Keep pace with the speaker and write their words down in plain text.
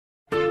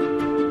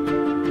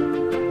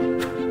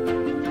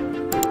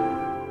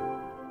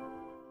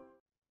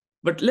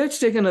But let's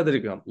take another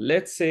example.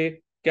 Let's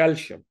say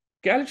calcium.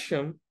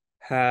 Calcium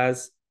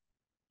has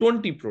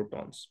 20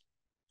 protons.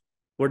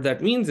 What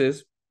that means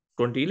is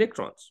 20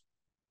 electrons.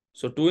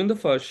 So 2 in the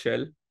first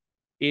shell,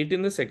 8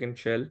 in the second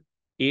shell,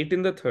 8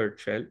 in the third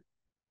shell,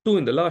 2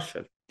 in the last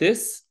shell.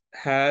 This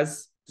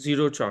has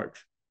zero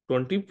charge.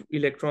 20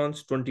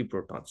 electrons, 20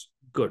 protons.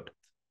 Good.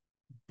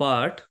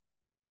 But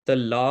the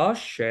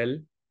last shell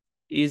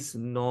is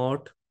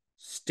not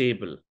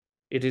stable.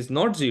 It is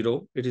not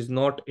 0, it is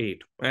not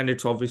 8, and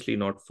it's obviously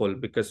not full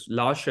because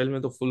last shell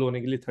में तो full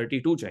होने के लिए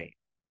 32 चाहिए.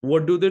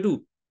 What do?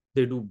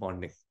 They do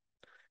bonding.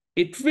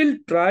 It will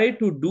try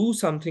to do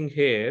something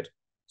here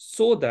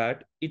so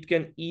that it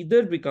can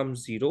either become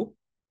 0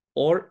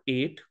 or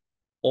 8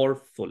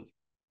 or full.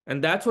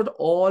 And that's what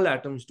all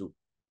atoms do.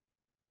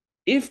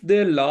 If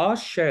their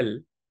last shell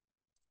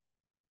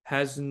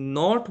has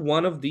not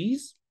one of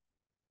these,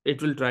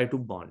 it will try to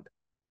bond.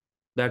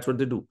 That's what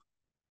they do.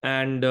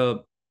 And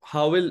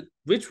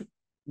which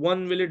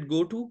one will it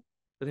go to?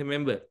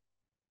 Remember,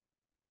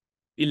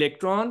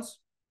 electrons,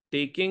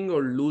 taking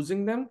or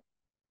losing them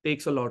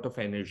takes a lot of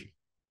energy.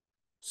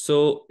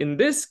 So in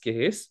this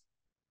case,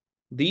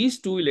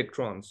 these two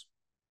electrons,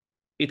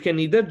 it can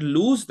either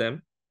lose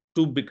them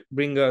to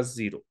bring us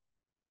 0.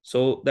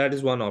 So that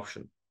is one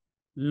option.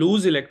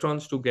 Lose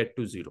electrons to get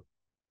to 0.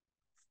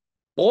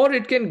 Or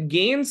it can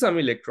gain some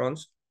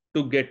electrons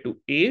to get to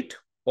 8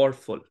 or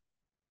full.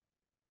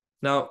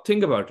 Now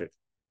think about it.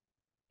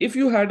 If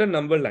you had a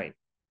number line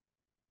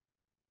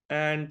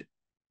and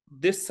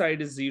this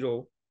side is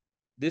 0,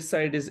 this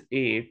side is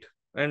 8,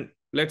 and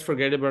let's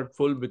forget about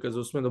full because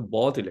उसमें तो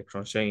बहुत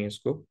electrons चाहिए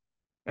इसको.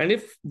 And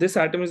if this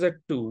atom is at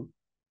 2,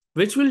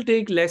 which will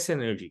take less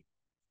energy?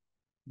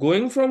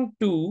 Going from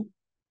 2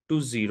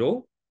 to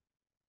 0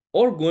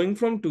 or going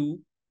from 2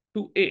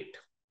 to 8?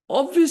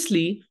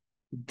 Obviously,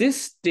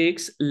 this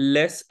takes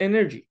less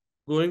energy,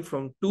 going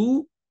from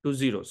 2 to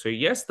 0. So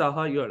yes,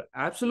 Taha, you're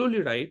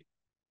absolutely right.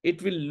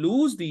 It will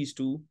lose these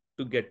two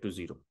to get to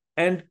 0.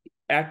 And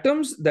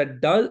atoms that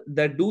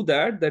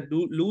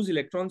lose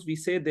electrons, we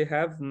say they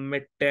have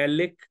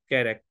metallic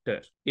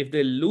character. If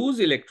they lose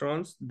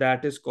electrons,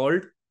 that is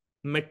called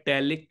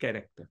metallic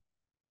character.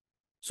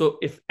 So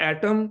if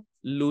atom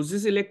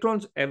loses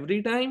electrons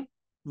every time,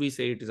 we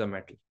say it is a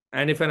metal.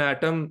 And if an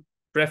atom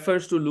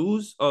prefers to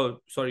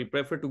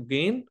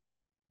gain,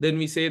 then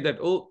we say that,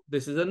 oh,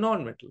 this is a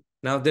non-metal.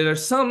 Now, there are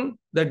some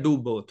that do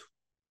both,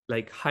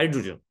 like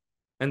hydrogen.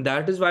 And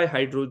that is why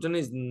hydrogen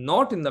is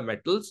not in the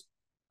metals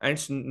and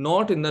it's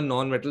not in the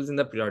non-metals in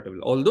the periodic table.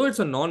 Although it's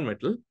a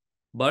non-metal,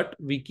 but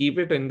we keep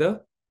it in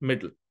the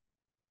middle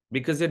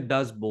because it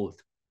does both.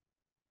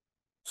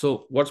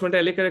 So what's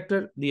metallic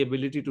character? The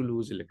ability to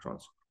lose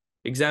electrons.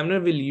 Examiner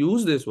will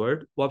use this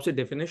word, वो आपसे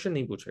definition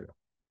नहीं पूछेगा.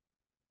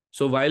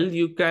 So while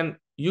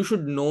you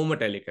should know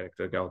metallic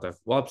character क्या होता है,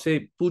 वो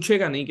आपसे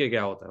पूछेगा नहीं कि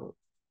क्या होता है वो,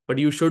 but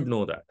you should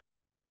know that.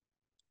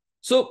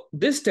 So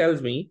this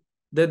tells me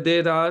that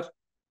there are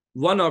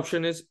one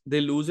option is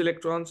they lose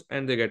electrons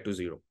and they get to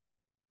 0.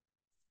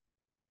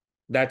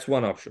 That's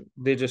one option.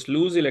 They just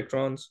lose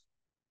electrons.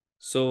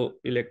 So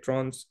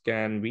electrons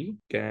can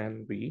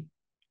be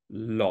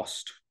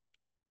lost.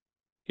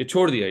 ये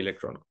छोड़ दिया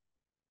electron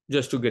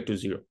just to get to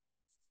 0.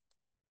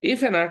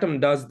 If an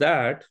atom does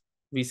that,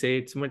 we say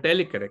it's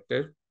metallic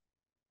character.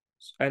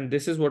 And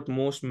this is what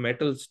most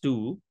metals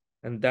do.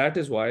 And that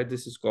is why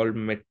this is called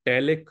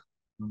metallic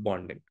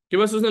bonding. कि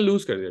बस उसने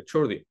lose कर दिया,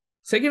 छोड़ दिया.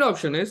 Second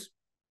option is,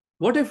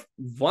 what if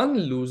one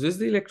loses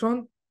the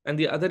electron and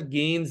the other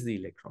gains the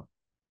electron?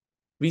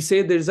 We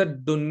say there's a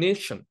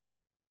donation,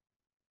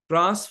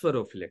 transfer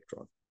of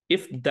electron.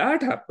 If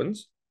that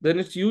happens, then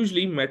it's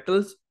usually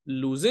metals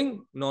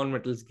losing,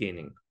 non-metals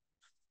gaining.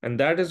 And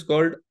that is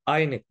called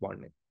ionic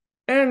bonding.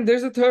 And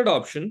there's a third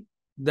option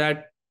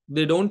that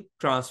they don't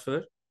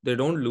transfer, they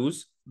don't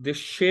lose, they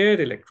share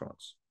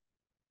electrons.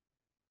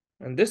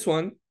 And this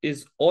one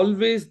is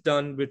always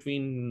done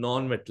between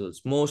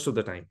non-metals most of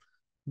the time.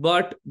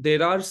 But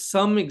there are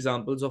some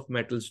examples of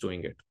metals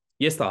doing it.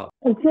 Yes, Taha.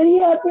 Sir, ये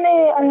आपने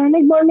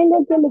ionic bonding का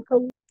क्या लिखा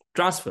हुआ?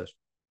 Transfer.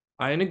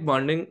 Ionic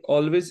bonding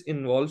always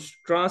involves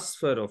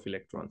transfer of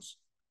electrons.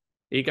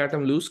 एक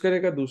atom lose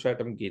करेगा, दूसरा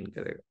atom gain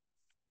करेगा.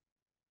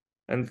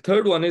 And the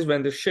third one is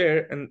when they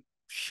share, and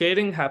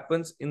sharing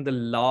happens in the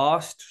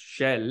last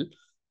shell.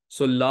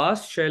 So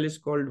last shell is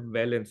called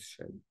valence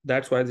shell.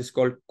 That's why this is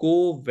called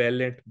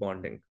covalent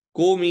bonding.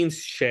 Co means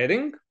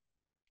sharing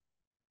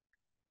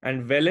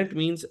and valent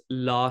means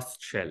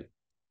last shell.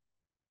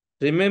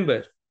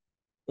 Remember,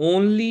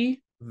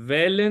 only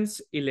valence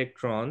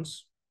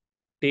electrons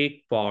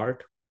take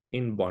part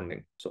in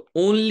bonding. So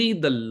only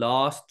the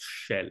last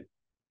shell,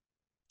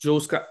 जो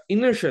उसका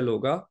inner shell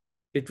होगा,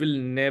 it will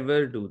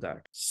never do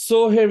that.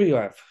 So here we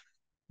have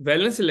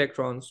valence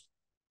electrons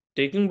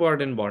taking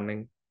part in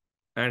bonding,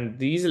 and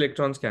these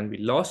electrons can be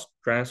lost,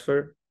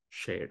 transferred,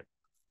 shared.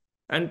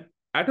 And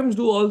atoms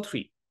do all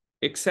three,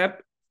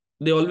 except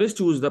they always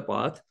choose the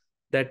path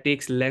that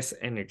takes less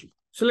energy.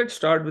 So let's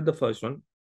start with the first one.